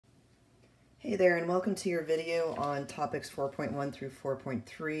Hey there, and welcome to your video on topics 4.1 through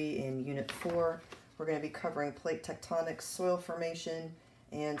 4.3 in Unit 4. We're going to be covering plate tectonics, soil formation,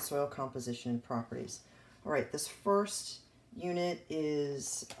 and soil composition and properties. All right, this first unit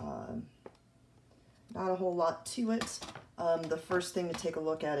is not a whole lot to it. The first thing to take a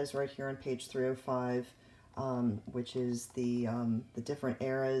look at is right here on page 305, which is the different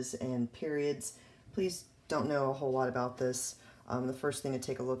eras and periods. Please don't know a whole lot about this. The first thing to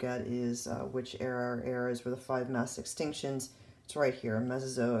take a look at is which eras were the 5 mass extinctions. It's right here,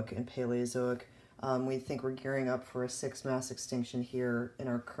 Mesozoic and Paleozoic. We think we're gearing up for a 6th mass extinction here in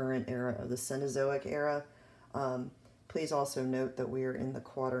our current era of the Cenozoic era. Please also note that we are in the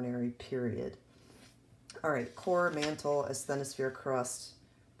Quaternary period. All right, core, mantle, asthenosphere, crust.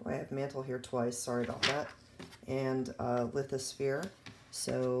 Boy, I have mantle here twice, sorry about that. And lithosphere.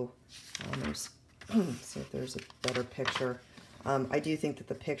 So let's see if there's a better picture. I do think that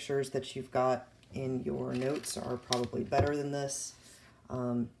the pictures that you've got in your notes are probably better than this,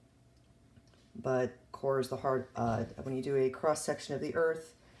 but core is the hard, when you do a cross-section of the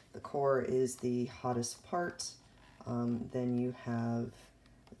earth, the core is the hottest part. Then you have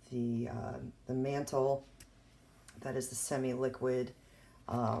the mantle, that is the semi-liquid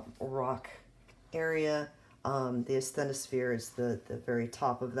rock area. The asthenosphere is the very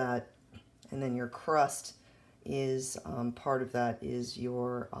top of that, and then your crust is part of that is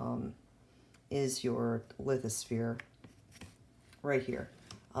your lithosphere right here.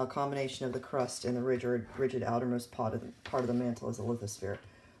 A combination of the crust and the rigid outermost part of the mantle is a lithosphere.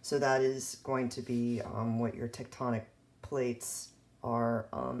 So that is going to be what your tectonic plates are.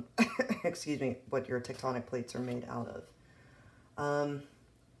 Excuse me, what your tectonic plates are made out of.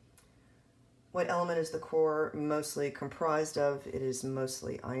 What element is the core mostly comprised of? It is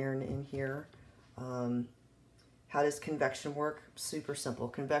mostly iron in here. How does convection work? Super simple.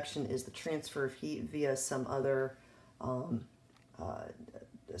 Convection is the transfer of heat via some other,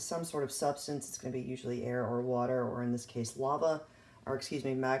 some sort of substance. It's going to be usually air or water, or in this case lava, or excuse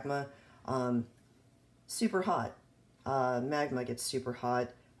me, magma. Super hot. Magma gets super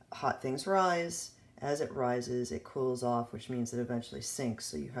hot. Hot things rise. As it rises, it cools off, which means it eventually sinks.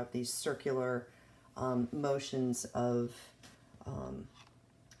 So you have these circular motions of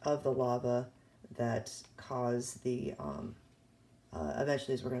the lava that cause the,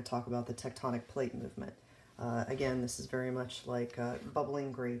 eventually, as we're going to talk about, the tectonic plate movement. Again, this is very much like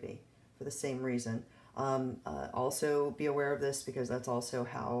bubbling gravy for the same reason. Also be aware of this because that's also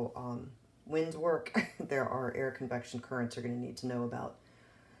how winds work. There are air convection currents you're going to need to know about.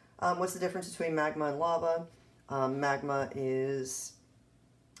 What's the difference between magma and lava? Magma is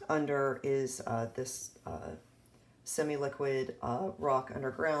this semi-liquid rock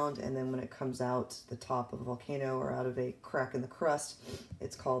underground, and then when it comes out the top of a volcano or out of a crack in the crust,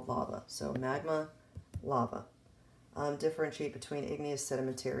 it's called lava. So magma, lava. Differentiate between igneous,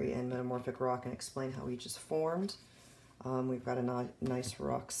 sedimentary, and metamorphic rock and explain how each is formed. We've got a nice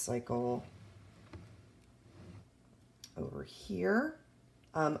rock cycle over here.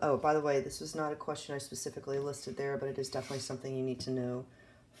 Oh, by the way, this was not a question I specifically listed there, but it is definitely something you need to know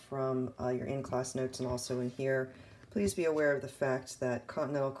from your in-class notes and also in here. Please be aware of the fact that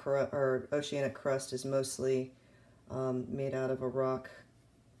continental or oceanic crust is mostly made out of a rock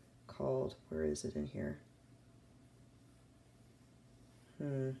called, where is it in here?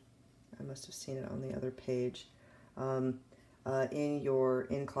 I must have seen it on the other page. In your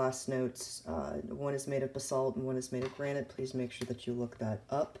in-class notes, one is made of basalt and one is made of granite. Please make sure that you look that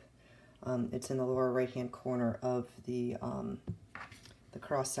up. It's in the lower right-hand corner of the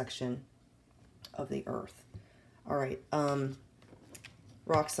cross-section of the earth. All right,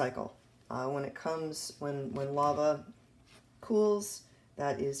 rock cycle. When lava cools,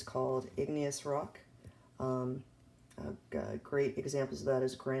 that is called igneous rock. Great examples of that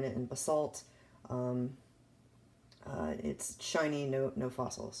is granite and basalt. It's shiny, no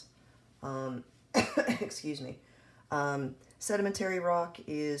fossils. Excuse me. Sedimentary rock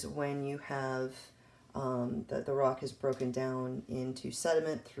is when you have the rock is broken down into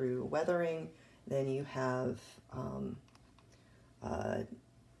sediment through weathering. Then you have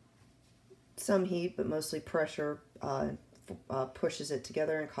some heat, but mostly pressure pushes it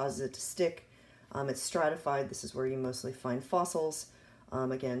together and causes it to stick. It's stratified. This is where you mostly find fossils.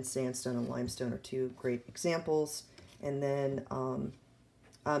 Again, sandstone and limestone are two great examples. And then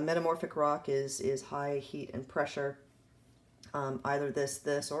metamorphic rock is high heat and pressure. Either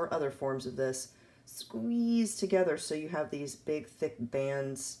this, or other forms of this squeezed together, so you have these big, thick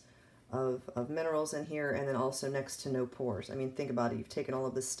bands of minerals in here, and then also next to no pores. I mean, think about it. You've taken all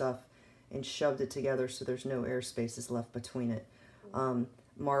of this stuff and shoved it together so there's no air spaces left between it.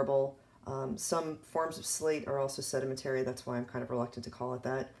 Marble Some forms of slate are also sedimentary. That's why I'm kind of reluctant to call it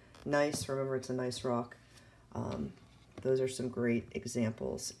that. Gneiss, remember it's a gneiss rock. Those are some great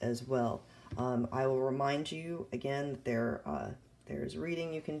examples as well. I will remind you again that there's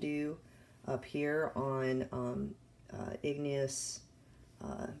reading you can do up here on igneous,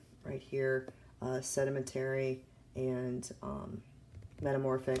 right here, sedimentary, and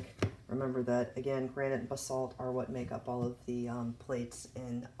metamorphic. Remember that, again, granite and basalt are what make up all of the plates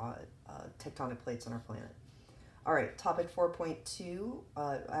and tectonic plates on our planet. All right, topic 4.2,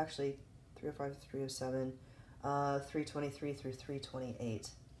 actually 305 to 307, 323 through 328.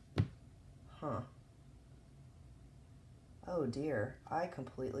 Huh. Oh dear, I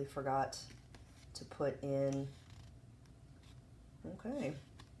completely forgot to put in, okay,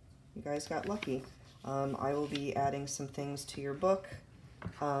 you guys got lucky. I will be adding some things to your book.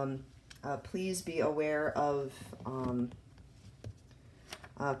 Please be aware of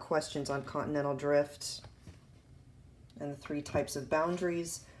questions on continental drift and the 3 types of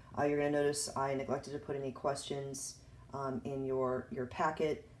boundaries. You're going to notice I neglected to put any questions in your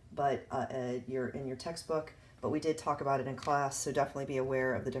packet, but in your textbook, but we did talk about it in class, so definitely be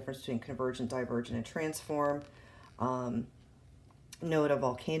aware of the difference between convergent, divergent, and transform. Know what a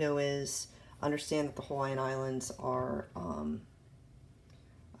volcano is. Understand that the Hawaiian Islands are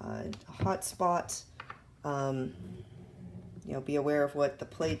a hot spot. Be aware of what the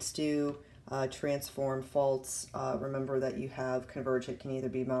plates do. Transform faults. Remember that you have convergent can either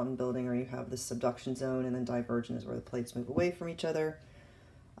be mountain building or you have the subduction zone, and then divergent is where the plates move away from each other.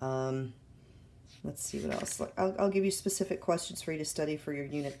 Let's see what else. I'll give you specific questions for you to study for your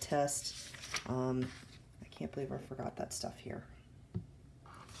unit test. I can't believe I forgot that stuff here.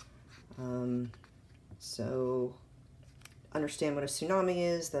 So understand what a tsunami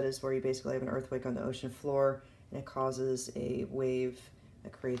is. That is where you basically have an earthquake on the ocean floor, and it causes a wave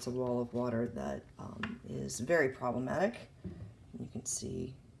that creates a wall of water that is very problematic. You can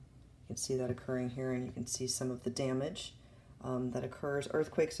see that occurring here, and you can see some of the damage that occurs.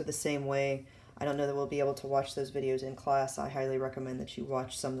 Earthquakes are the same way. I don't know that we'll be able to watch those videos in class. I highly recommend that you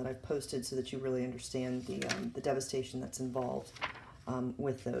watch some that I've posted so that you really understand the devastation that's involved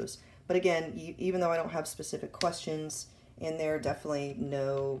with those. But again, even though I don't have specific questions in there, definitely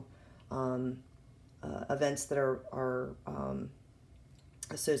know events that are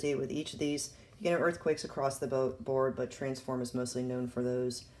associated with each of these. You can have earthquakes across the board, but transform is mostly known for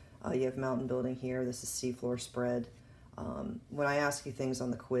those. You have mountain building here. This is seafloor spread. When I ask you things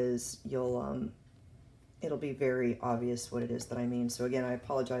on the quiz, it'll be very obvious what it is that I mean. So again, I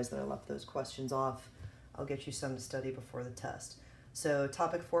apologize that I left those questions off. I'll get you some to study before the test. So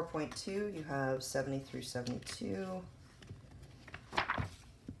topic 4.2, you have 70 through 72.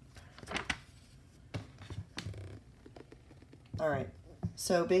 All right,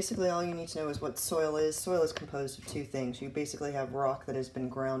 so basically all you need to know is what soil is. Soil is composed of 2 things. You basically have rock that has been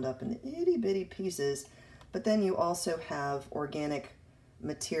ground up into itty bitty pieces, but then you also have organic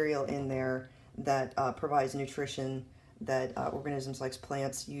material in there that provides nutrition that organisms like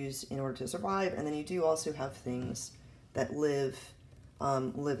plants use in order to survive. And then you do also have things that live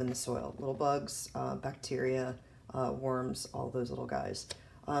in the soil. Little bugs, bacteria, worms, all those little guys.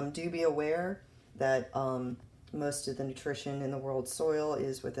 Do be aware that most of the nutrition in the world's soil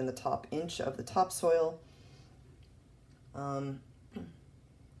is within the top inch of the topsoil.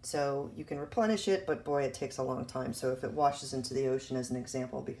 So you can replenish it, but boy, it takes a long time. So if it washes into the ocean, as an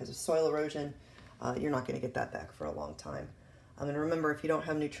example, because of soil erosion, you're not going to get that back for a long time. And remember, if you don't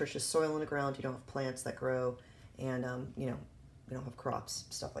have nutritious soil in the ground, you don't have plants that grow, and you don't have crops,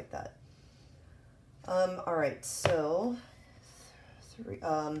 stuff like that. All right, so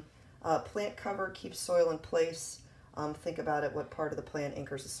plant cover keeps soil in place. Think about it, what part of the plant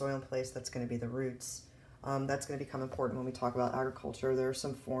anchors the soil in place? That's going to be the roots. That's going to become important when we talk about agriculture. There are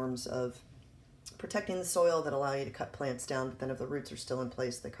some forms of protecting the soil that allow you to cut plants down, but then if the roots are still in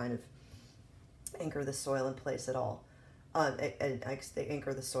place, they kind of anchor the soil in place at all. They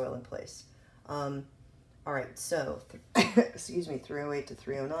anchor the soil in place. All right, so, excuse me, 308 to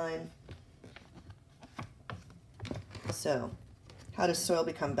 309. So, how does soil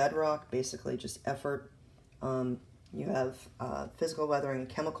become bedrock? Basically just effort. You have physical weathering and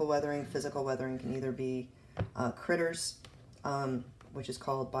chemical weathering. Physical weathering can either be critters, which is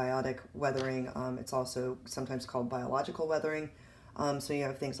called biotic weathering. It's also sometimes called biological weathering. So you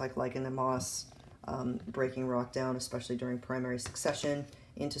have things like lichen and moss breaking rock down, especially during primary succession,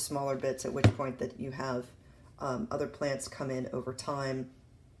 into smaller bits, at which point that you have other plants come in over time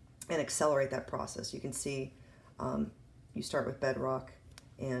and accelerate that process. You can see you start with bedrock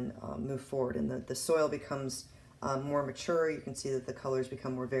and move forward, and the soil becomes more mature, you can see that the colors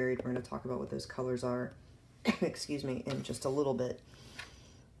become more varied. We're going to talk about what those colors are, excuse me, in just a little bit.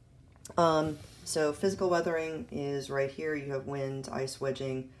 So physical weathering is right here. You have wind, ice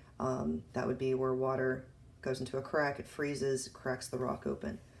wedging. That would be where water goes into a crack, it freezes, cracks the rock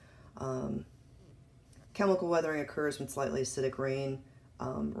open. Chemical weathering occurs when slightly acidic rain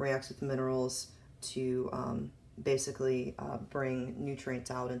reacts with minerals to basically bring nutrients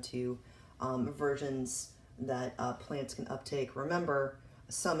out into versions that plants can uptake. Remember,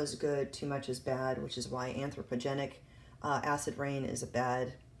 some is good, too much is bad, which is why anthropogenic acid rain is a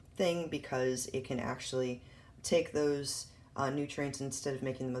bad thing, because it can actually take those nutrients, instead of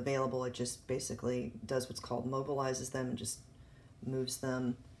making them available, it just basically does what's called mobilizes them and just moves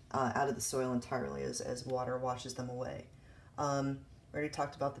them out of the soil entirely as water washes them away. We already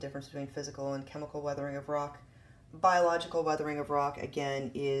talked about the difference between physical and chemical weathering of rock. Biological weathering of rock,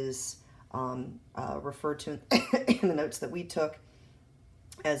 again, is referred to in the notes that we took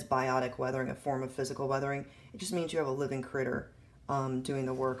as biotic weathering, a form of physical weathering. It just means you have a living critter doing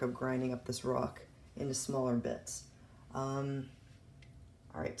the work of grinding up this rock into smaller bits. All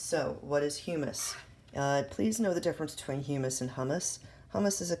right, so what is humus? Please know the difference between humus and hummus.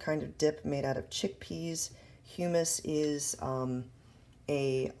 Hummus is a kind of dip made out of chickpeas. Humus is a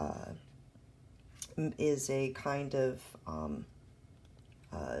kind of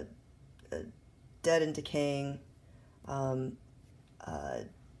dead and decaying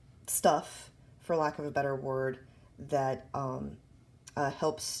stuff, for lack of a better word, that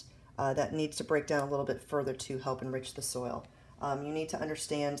helps, that needs to break down a little bit further to help enrich the soil. You need to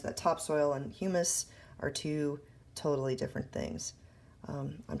understand that topsoil and humus are two totally different things.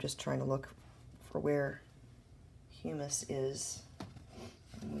 I'm just trying to look for where humus is.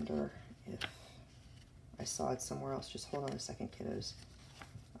 I wonder if I saw it somewhere else. Just hold on a second, kiddos.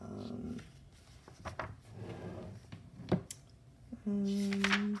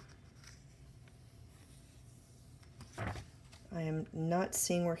 I am not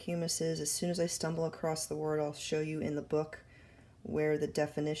seeing where humus is. As soon as I stumble across the word, I'll show you in the book where the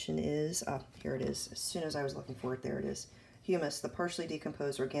definition is. Ah, here it is. As soon as I was looking for it, there it is. Humus, the partially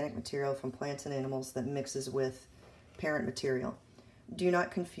decomposed organic material from plants and animals that mixes with parent material. Do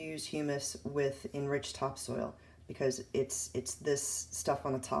not confuse humus with enriched topsoil, because it's this stuff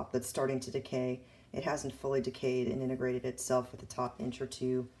on the top that's starting to decay. It hasn't fully decayed and integrated itself with the top inch or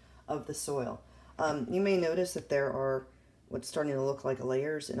two of the soil. You may notice that there are what's starting to look like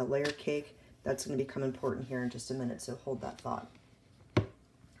layers in a layer cake. That's going to become important here in just a minute, so hold that thought. All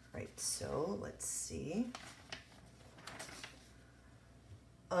right, so let's see.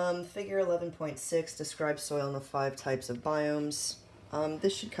 Figure 11.6 describes soil in the 5 types of biomes.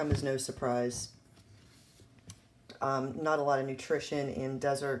 This should come as no surprise. Not a lot of nutrition in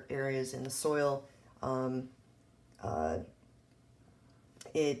desert areas in the soil.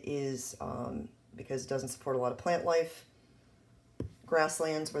 It is because it doesn't support a lot of plant life.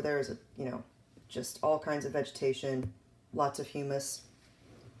 Grasslands where there is just all kinds of vegetation, lots of humus.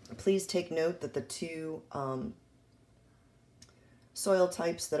 Please take note that the two soil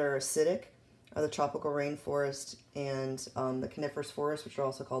types that are acidic are the tropical rainforest and the coniferous forest, which are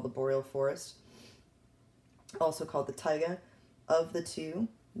also called the boreal forest, also called the taiga. Of the two,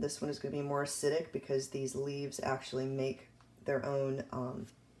 this one is going to be more acidic because these leaves actually make their own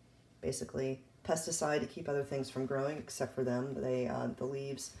basically pesticide to keep other things from growing, except for them. The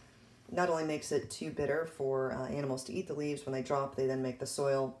leaves not only makes it too bitter for animals to eat the leaves when they drop, they then make the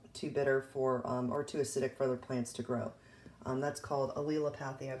soil too bitter for or too acidic for other plants to grow. That's called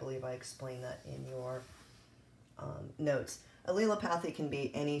allelopathy. I believe I explained that in your notes. Allelopathy can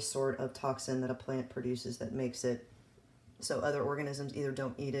be any sort of toxin that a plant produces that makes it so other organisms either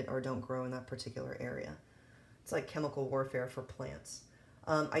don't eat it or don't grow in that particular area. It's like chemical warfare for plants.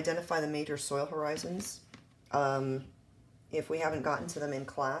 Identify the major soil horizons. If we haven't gotten to them in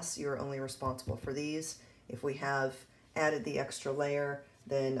class, you're only responsible for these. If we have added the extra layer,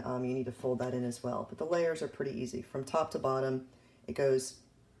 then you need to fold that in as well. But the layers are pretty easy. From top to bottom, it goes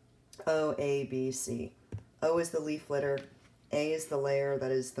O, A, B, C. O is the leaf litter. A is the layer that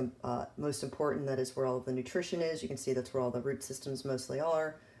is the most important. That is where all of the nutrition is. You can see that's where all the root systems mostly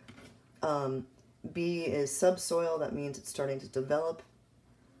are. B is subsoil. That means it's starting to develop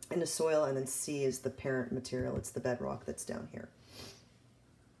into soil. And then C is the parent material. It's the bedrock that's down here.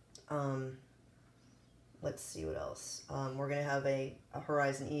 Let's see what else. We're going to have a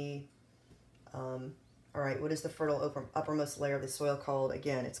horizon E. All right, what is the fertile uppermost layer of the soil called?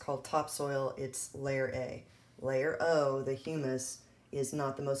 Again, it's called topsoil. It's layer A. Layer O, the humus, is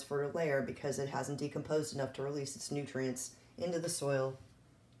not the most fertile layer because it hasn't decomposed enough to release its nutrients into the soil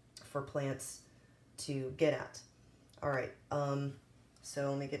for plants to get at. All right, so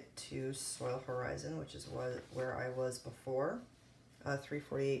let me get to soil horizon, which is where I was before,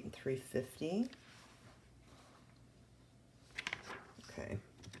 348 and 350. Okay.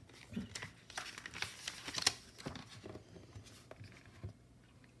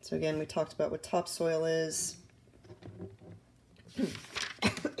 So again, we talked about what topsoil is.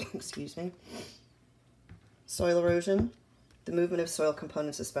 Excuse me. Soil erosion, the movement of soil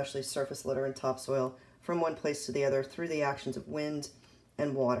components, especially surface litter and topsoil, from one place to the other through the actions of wind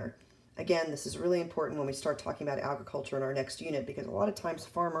and water. Again, this is really important when we start talking about agriculture in our next unit, because a lot of times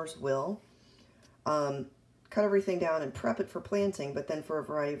farmers will cut everything down and prep it for planting, but then for a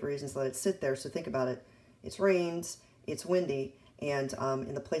variety of reasons let it sit there. So think about it. It's rains, it's windy, and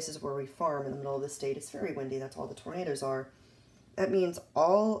in the places where we farm in the middle of the state, it's very windy. That's all the tornadoes are. That means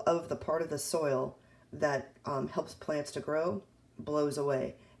all of the part of the soil that helps plants to grow blows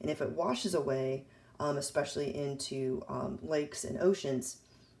away. And if it washes away, especially into lakes and oceans,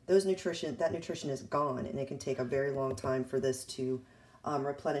 that nutrition is gone, and it can take a very long time for this to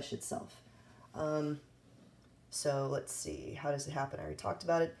replenish itself. So let's see, how does it happen? I already talked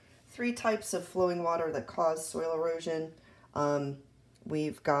about it. 3 types of flowing water that cause soil erosion.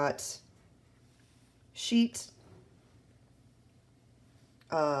 We've got sheet,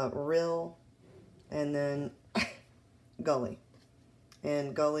 rill, and then gully.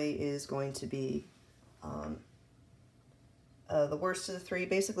 And gully is going to be the worst of the 3.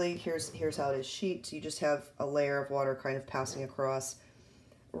 Basically, here's how it is. Sheet, you just have a layer of water kind of passing across.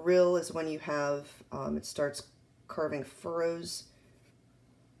 Rill is when you have, it starts carving furrows,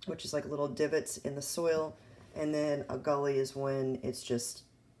 which is like little divots in the soil. And then a gully is when it's just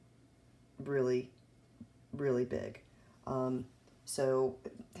really, really big. So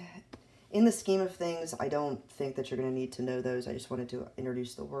in the scheme of things, I don't think that you're going to need to know those. I just wanted to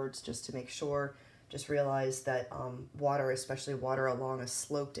introduce the words just to make sure. Just realize that water, especially water along a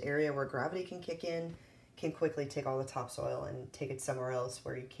sloped area where gravity can kick in, can quickly take all the topsoil and take it somewhere else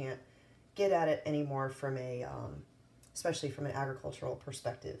where you can't get at it anymore from a, especially from an agricultural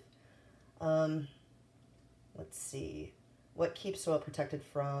perspective. Let's see. What keeps soil protected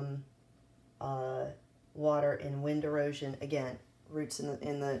from water and wind erosion? Again, roots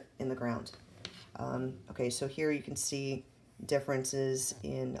in the ground. Okay, so here you can see differences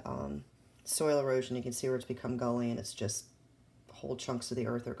in soil erosion. You can see where it's become gully and it's just whole chunks of the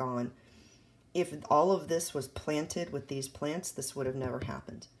earth are gone. If all of this was planted with these plants, this would have never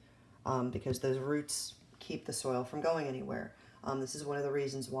happened because those roots keep the soil from going anywhere. This is one of the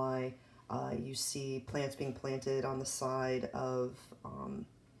reasons why you see plants being planted on the side of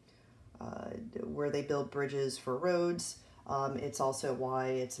where they build bridges for roads. It's also why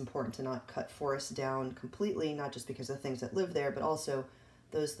it's important to not cut forests down completely, not just because of the things that live there, but also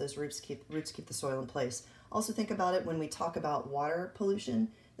those roots keep the soil in place. Also think about it when we talk about water pollution.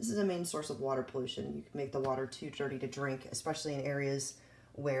 This is a main source of water pollution. You can make the water too dirty to drink, especially in areas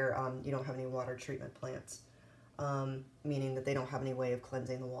where you don't have any water treatment plants, meaning that they don't have any way of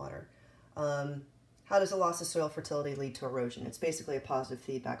cleansing the water. How does a loss of soil fertility lead to erosion? It's basically a positive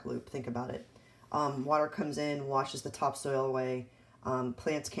feedback loop. Think about it. Water comes in, washes the topsoil away.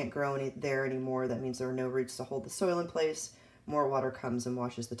 Plants can't grow there anymore. That means there are no roots to hold the soil in place. More water comes and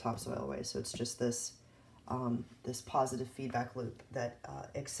washes the topsoil away. So it's just this this positive feedback loop that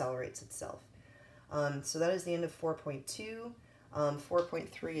accelerates itself. So that is the end of 4.2.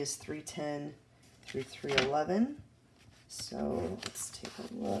 4.3 is 310 through 311. So let's take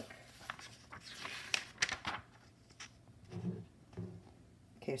a look.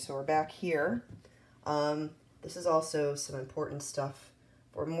 Okay, so we're back here. This is also some important stuff.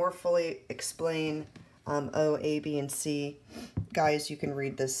 For more fully explain O, A, B, and C, guys, you can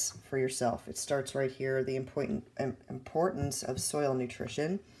read this for yourself. It starts right here, the importance of soil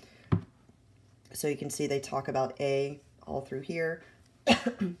nutrition. So you can see they talk about A all through here.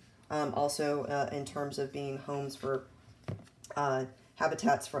 Also in terms of being homes for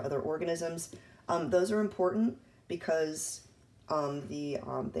habitats for other organisms. Those are important because the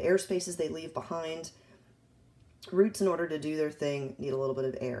air spaces they leave behind, roots in order to do their thing need a little bit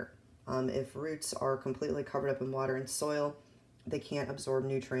of air. If roots are completely covered up in water and soil, they can't absorb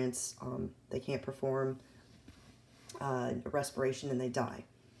nutrients, they can't perform respiration, and they die.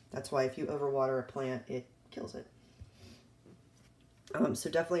 That's why if you overwater a plant, it kills it. So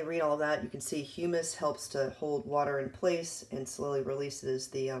definitely read all that. You can see humus helps to hold water in place and slowly release it as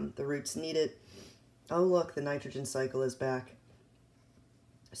the roots need it. Oh look, the nitrogen cycle is back.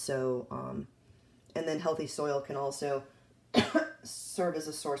 So, and then healthy soil can also serve as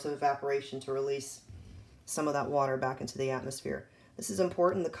a source of evaporation to release some of that water back into the atmosphere. This is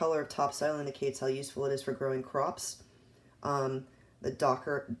important. The color of topsoil indicates how useful it is for growing crops. The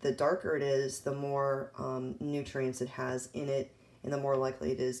darker it is, the more nutrients it has in it, and the more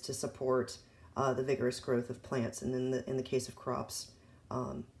likely it is to support the vigorous growth of plants, and in the case of crops,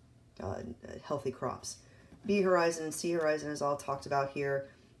 healthy crops. B horizon and C horizon is all talked about here.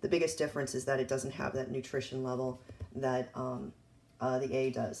 The biggest difference is that it doesn't have that nutrition level that the A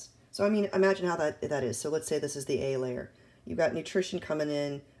does. So I mean, imagine how that is. So let's say this is the A layer. You've got nutrition coming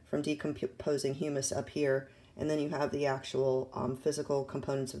in from decomposing humus up here, and then you have the actual physical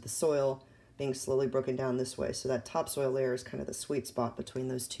components of the soil being slowly broken down this way. So that topsoil layer is kind of the sweet spot between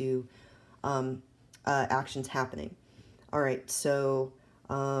those two actions happening. All right, so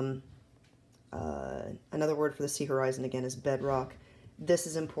another word for the sea horizon again is bedrock. This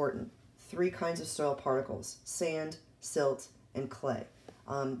is important. 3 kinds of soil particles: sand, silt, and clay.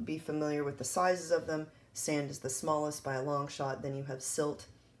 Be familiar with the sizes of them. Sand is the smallest by a long shot, then you have silt,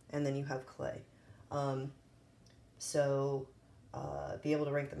 and then you have clay. Be able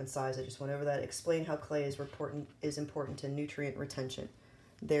to rank them in size. I just went over that. Explain how clay is important to nutrient retention.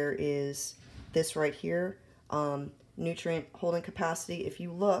 There is this right here, nutrient holding capacity. If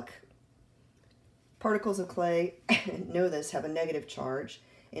you look, particles of clay, know this, have a negative charge,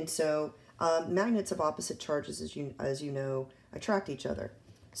 and so magnets of opposite charges, as you know, attract each other.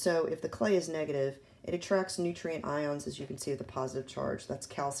 So if the clay is negative, it attracts nutrient ions, as you can see with the positive charge. That's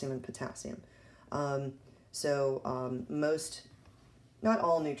calcium and potassium. Most, not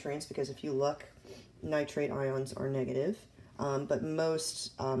all nutrients, because if you look, nitrate ions are negative, but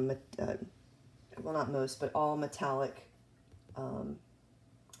most, well, not most, but all metallic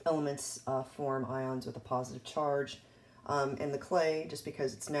elements form ions with a positive charge. And the clay, just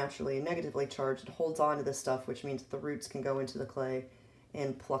because it's naturally negatively charged, it holds on to this stuff, which means that the roots can go into the clay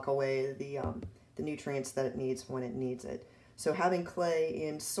and pluck away the nutrients that it needs when it needs it. So having clay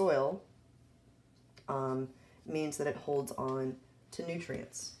in soil means that it holds on to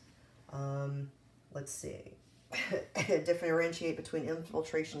nutrients. Let's see. Differentiate between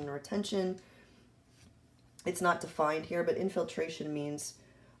infiltration and retention. It's not defined here, but infiltration means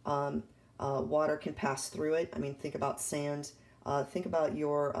water can pass through it. I mean, think about sand. Think about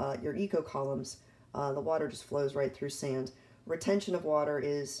your eco columns. The water just flows right through sand. Retention of water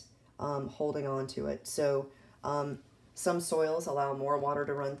is holding on to it. So some soils allow more water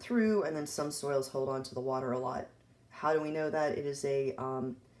to run through, and then some soils hold on to the water a lot. How do we know that? It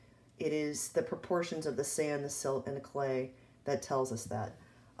is the proportions of the sand, the silt, and the clay that tells us that.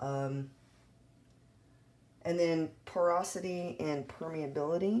 And then porosity and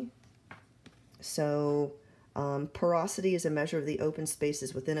permeability. So porosity is a measure of the open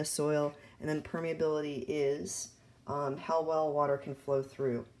spaces within a soil, and then permeability is how well water can flow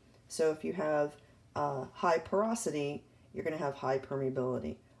through. So if you have high porosity, you're going to have high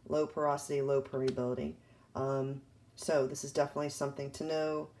permeability. Low porosity, low permeability. So this is definitely something to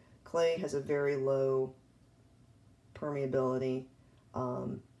know. Clay has a very low permeability.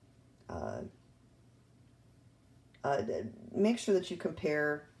 Make sure that you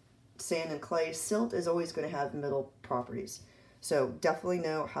compare sand and clay. Silt is always going to have middle properties. So definitely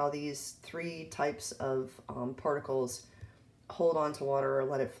know how these 3 types of particles hold on to water or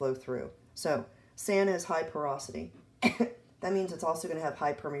let it flow through. So sand has high porosity. That means it's also going to have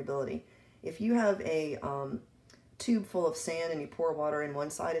high permeability. If you have a tube full of sand and you pour water in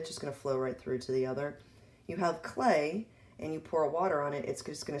one side, it's just going to flow right through to the other. You have clay and you pour water on it, it's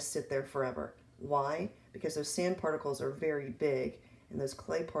just going to sit there forever. Why? Because those sand particles are very big and those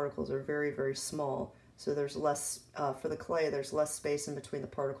clay particles are very, very small. So there's less, for the clay, there's less space in between the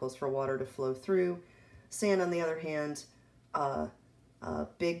particles for water to flow through. Sand, on the other hand,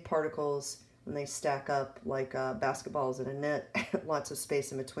 big particles, when they stack up like basketballs in a net, lots of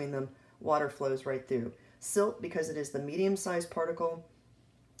space in between them, water flows right through. Silt, because it is the medium-sized particle,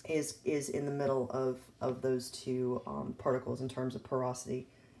 is in the middle of those 2 particles in terms of porosity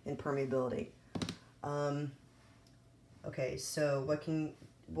and permeability. Okay, so what can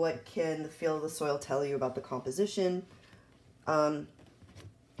the feel of the soil tell you about the composition? How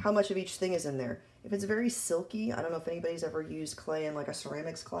much of each thing is in there? If it's very silky, I don't know if anybody's ever used clay in like a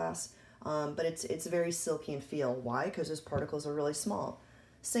ceramics class, but it's very silky in feel. Why? Because those particles are really small.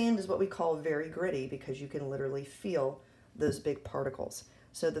 Sand is what we call very gritty because you can literally feel those big particles.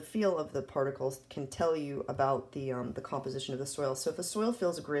 So the feel of the particles can tell you about the composition of the soil. So if a soil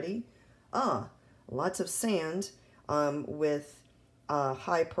feels gritty, lots of sand with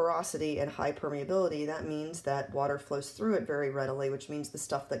high porosity and high permeability, that means that water flows through it very readily, which means the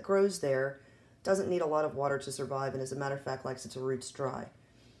stuff that grows there doesn't need a lot of water to survive, and as a matter of fact likes its roots dry.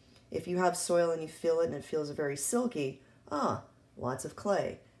 If you have soil and you feel it and it feels very silky, lots of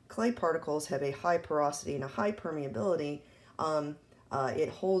clay. Clay particles have a high porosity and a high permeability, it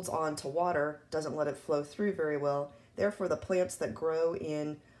holds on to water, doesn't let it flow through very well. Therefore, the plants that grow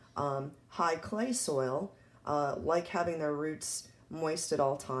in high clay soil like having their roots moist at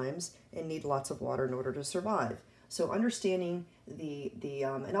all times and need lots of water in order to survive. So understanding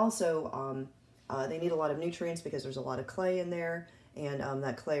and also they need a lot of nutrients because there's a lot of clay in there, and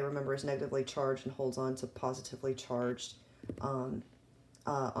that clay, remember, is negatively charged and holds on to positively charged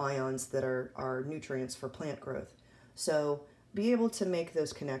ions that are nutrients for plant growth. So be able to make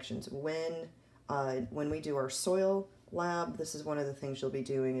those connections. When we do our soil lab, this is one of the things you'll be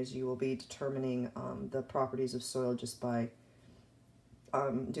doing, is you will be determining the properties of soil just by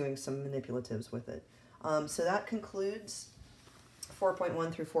doing some manipulatives with it. So that concludes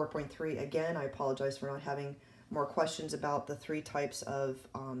 4.1 through 4.3. Again, I apologize for not having more questions about the 3 types of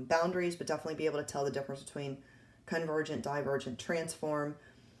boundaries, but definitely be able to tell the difference between convergent, divergent, transform.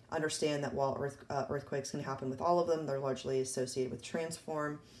 Understand that while earthquakes can happen with all of them, they're largely associated with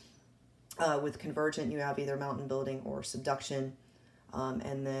transform. With convergent, you have either mountain building or subduction,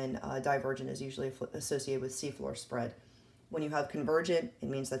 and then divergent is usually associated with seafloor spread. When you have convergent, it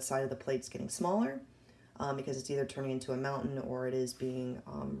means that side of the plate's getting smaller because it's either turning into a mountain or it is being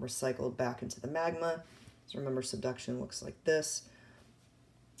recycled back into the magma. So remember, subduction looks like this.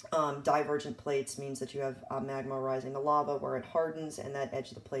 Divergent plates means that you have magma rising to lava where it hardens and that edge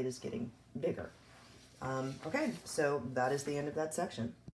of the plate is getting bigger. Okay, so that is the end of that section.